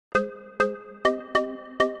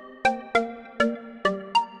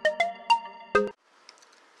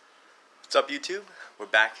What's up, YouTube? We're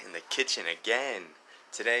back in the kitchen again.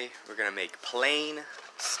 Today we're gonna make plain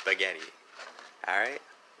spaghetti. Alright,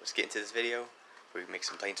 let's get into this video. We can make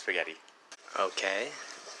some plain spaghetti. Okay,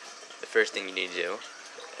 the first thing you need to do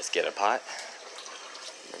is get a pot.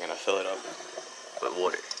 We're gonna fill it up with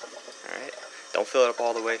water. Alright, don't fill it up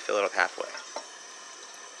all the way, fill it up halfway.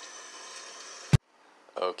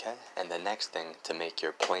 Okay, and the next thing to make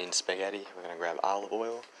your plain spaghetti, we're gonna grab olive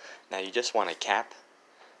oil. Now you just want a cap.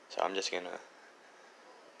 So I'm just gonna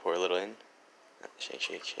pour a little in, shake,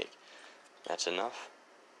 shake, shake. That's enough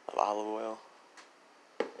of olive oil.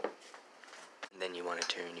 And then you want to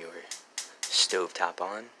turn your stove top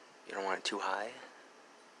on. You don't want it too high,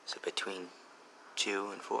 so between 2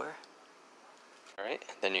 and 4. Alright,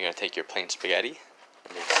 then you're gonna take your plain spaghetti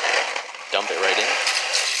and just dump it right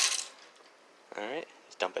in. Alright,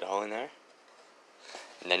 just dump it all in there.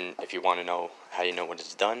 And then if you want to know how you know when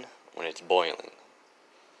it's done, when it's boiling.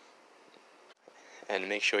 And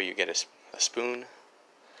make sure you get a spoon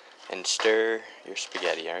and stir your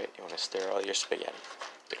spaghetti, alright? You want to stir all your spaghetti.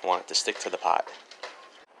 You don't want it to stick to the pot.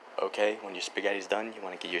 Okay, when your spaghetti's done, you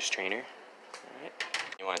want to get your strainer. Alright?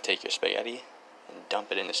 You want to take your spaghetti and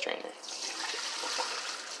dump it in the strainer.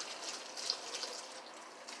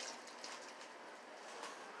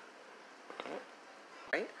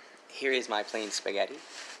 Alright, here is my plain spaghetti.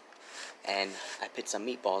 And I put some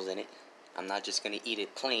meatballs in it. I'm not just going to eat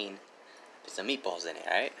it plain. Put some meatballs in it,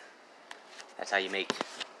 alright? That's how you make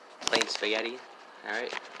plain spaghetti,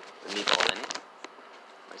 alright? With meatballs in it.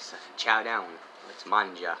 Let's chow down. Let's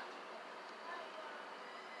manja.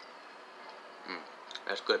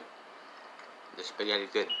 That's good. The spaghetti's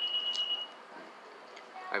good.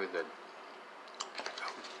 Very good.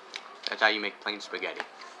 That's how you make plain spaghetti.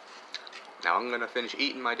 Now I'm gonna finish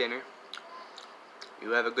eating my dinner. You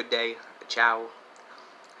have a good day. Ciao.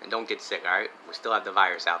 And don't get sick, alright? We still have the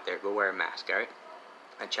virus out there. Go wear a mask, alright?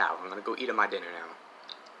 And ciao. I'm gonna go eat my dinner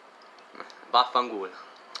now. Vaffanculo.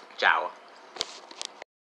 Ciao.